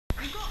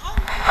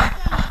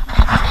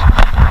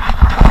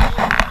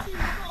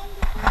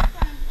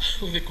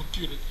with the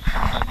computer.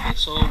 Okay,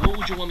 so what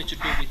would you want me to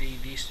do with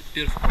this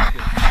beautiful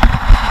computer? She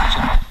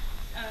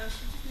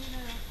just need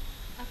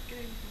to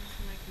upgrade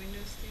from like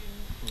Windows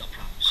 10. No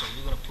problem. So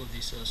we're gonna put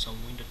this some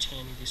Windows 10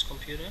 in this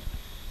computer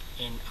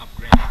and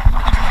upgrade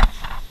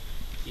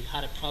it. It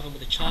had a problem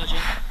with the charger,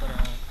 but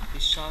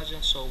this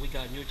charger, so we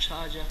got a new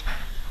charger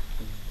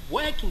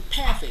working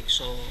perfect.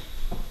 So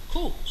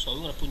cool. So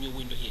we're gonna put new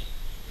window here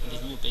in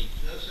this new baby.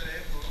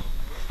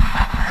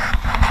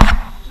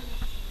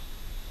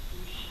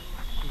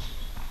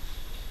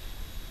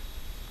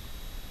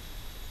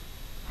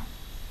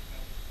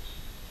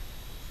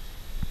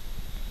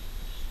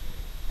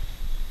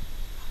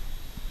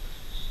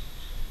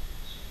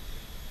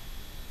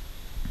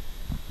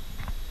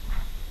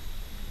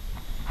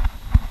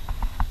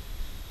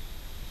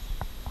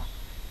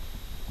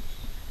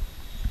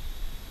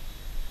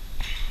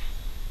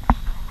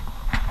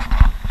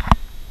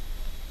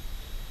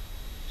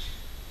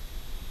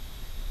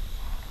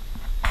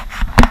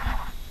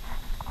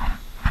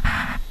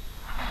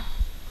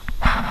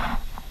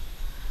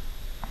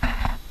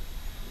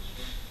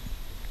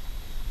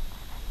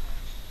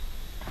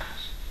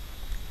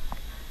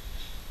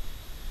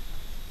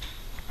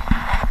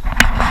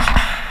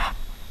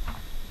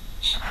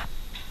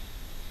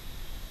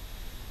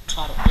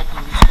 Try to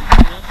open this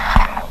computer.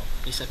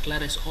 Mr.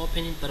 Clara is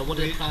opening, but what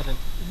is the problem?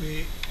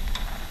 We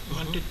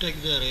want to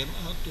take the RAM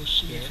out to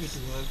see Yes. if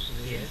it works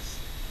there. Yes.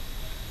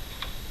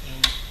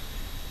 And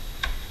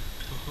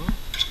Uh-huh.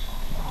 this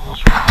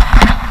one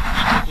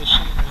is not the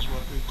same as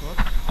what we got.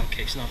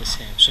 Okay, it's not the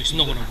same, so it's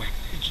not gonna work.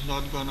 It's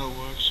not gonna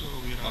work, so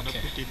we rather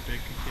Okay. put it back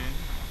again.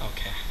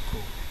 Okay,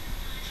 cool.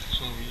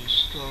 So we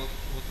still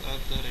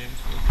without the RAM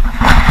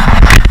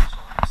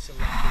So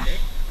selecting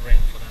the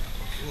RAM for that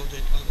computer. for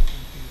that other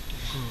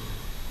computer.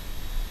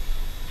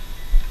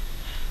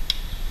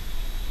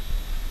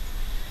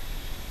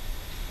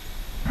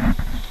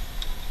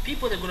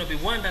 People are gonna be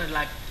wondering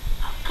like,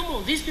 come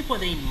on, these people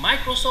are in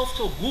Microsoft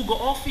or Google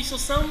Office or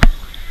something,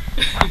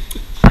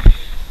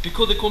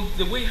 because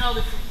the way how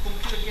the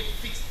computer gets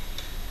fixed.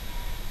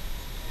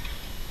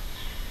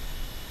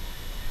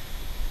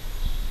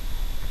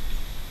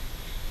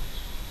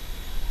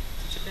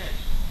 Teacher Ben,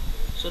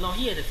 so now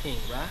here the thing,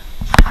 right?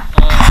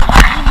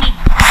 You need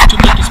to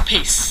make a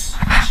space.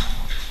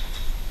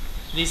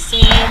 The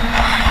same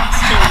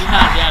story we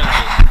had the other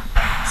day.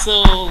 So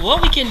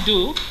what we can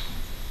do,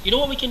 you know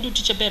what we can do,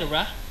 Teacher Better,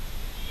 right?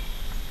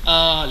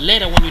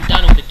 Later when we're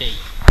done with the day,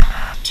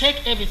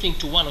 take everything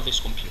to one of these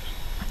computers,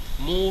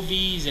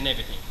 movies and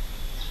everything,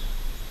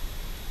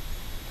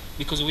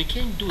 because we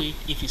can't do it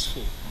if it's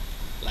full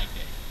like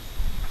that.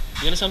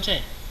 You understand what I'm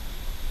saying?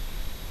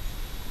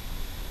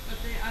 But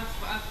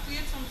I've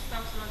cleared some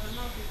stuff, so I don't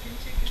know if you can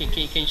check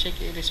it. Can you check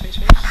the space,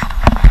 please?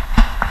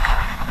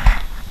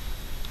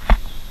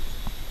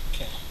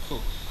 Okay,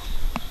 cool.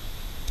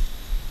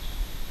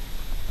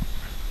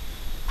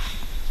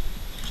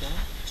 Okay,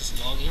 just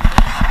log in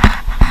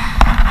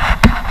there.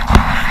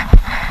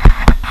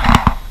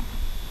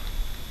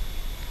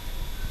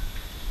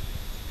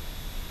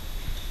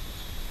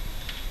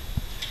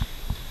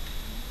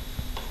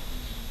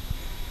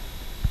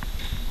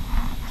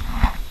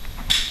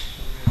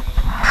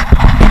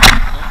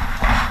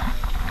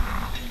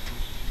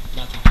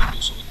 Nothing to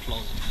do, so we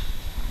close it.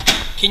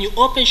 Can you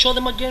open, show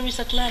them again,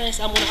 Mr. Clarence?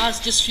 I'm gonna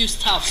ask just few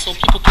stuff so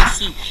people can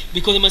see,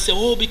 because they might say,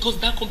 oh, because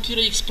that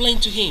computer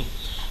explained to him.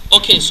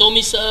 Okay, so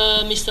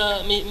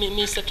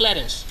Mr.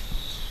 Clarence,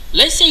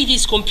 let's say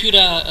this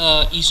computer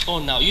is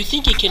on now. You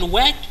think it can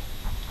work?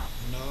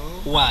 No,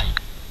 Why?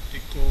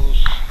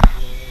 because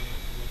what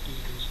is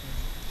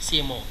this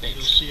CMO, now? The baby.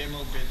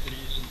 CMO battery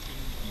isn't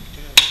in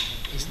there.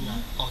 It's not.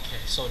 Okay,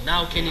 so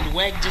now can it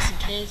work just in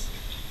case?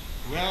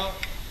 Well,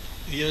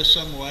 here's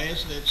some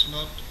wires that's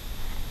not.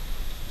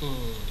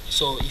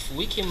 So if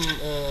we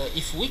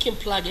can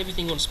plug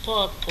everything on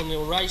spot, on the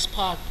right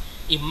spot,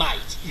 it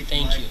might. It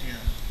Thank might, you. yeah.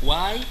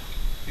 Why?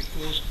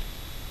 Because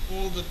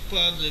all the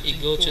parts that It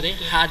go to the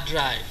important- hard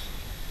drive.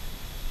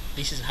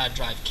 This is hard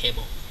drive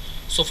cable.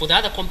 So for the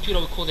other computer,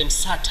 we call them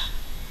SATA.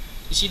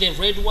 You see the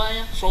red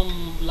wire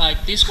from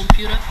like this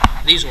computer?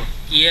 This one,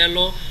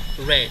 yellow,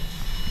 red.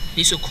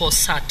 This is called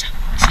SATA.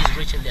 This is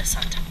written there,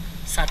 SATA.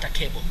 SATA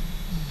cable.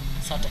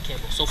 SATA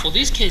cable. So for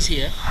this case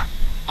here,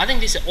 I think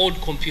this is an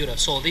old computer.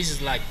 So this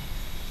is like,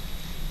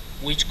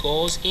 which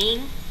goes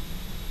in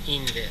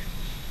there.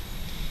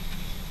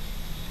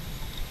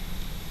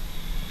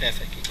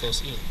 Perfect, it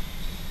goes in.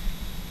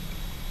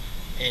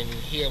 And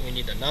here we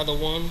need another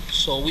one.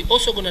 So we're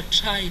also gonna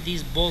try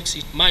this box.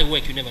 It might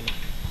work, you never know.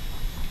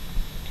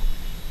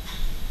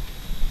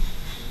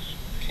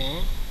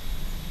 Okay.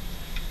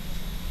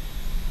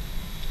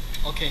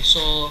 Okay,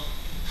 so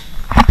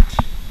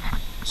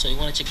you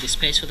wanna check the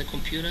space for the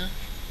computer?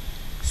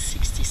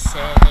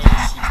 67. So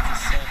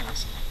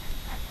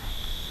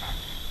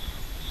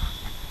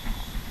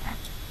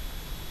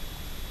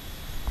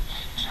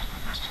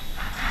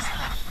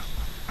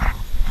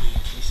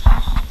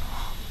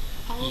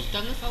I was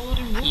done if I would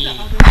remove the yeah,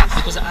 other one.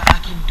 because I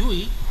can do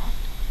it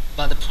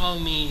But the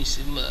problem is,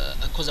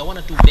 because I want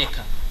to do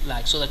backup,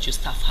 like so that your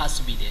staff has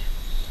to be there.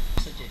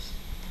 Suggest.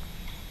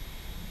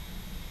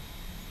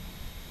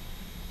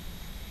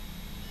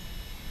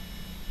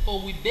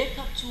 Or we back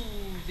up to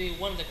the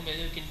one that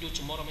we can do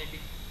tomorrow maybe.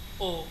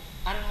 Or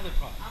I don't have a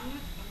problem. I'm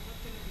not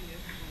going to be there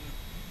tomorrow.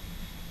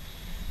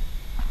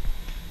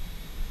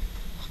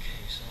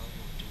 Okay, so I'm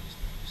gonna do this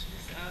now.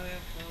 Yes, I have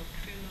a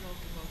funeral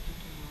to go to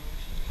tomorrow.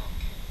 So.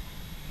 Okay.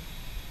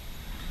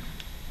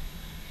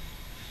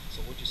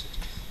 So what do you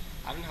suggest?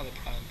 I don't have a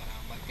problem, but I'm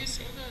You can do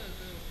concerned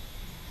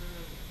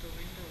the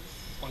windows.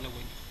 on the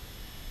window.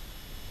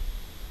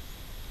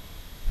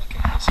 Okay,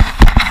 let's see.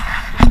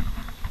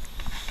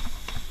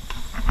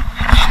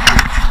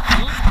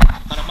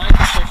 But I might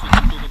stuff we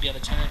can do maybe at a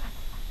time.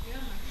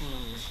 Yeah,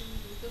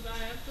 because I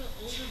have the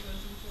older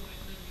version, so when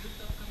the new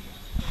stuff comes on,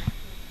 it's like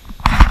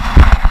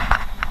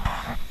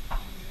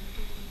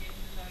communicating it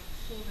like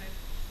so that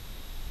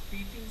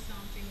beeping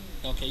something.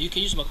 Okay, you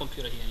can use my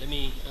computer here. Let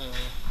me.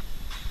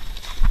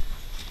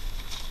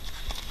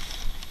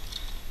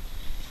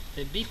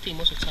 The beeping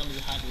most of the time is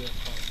a hardware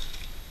problem.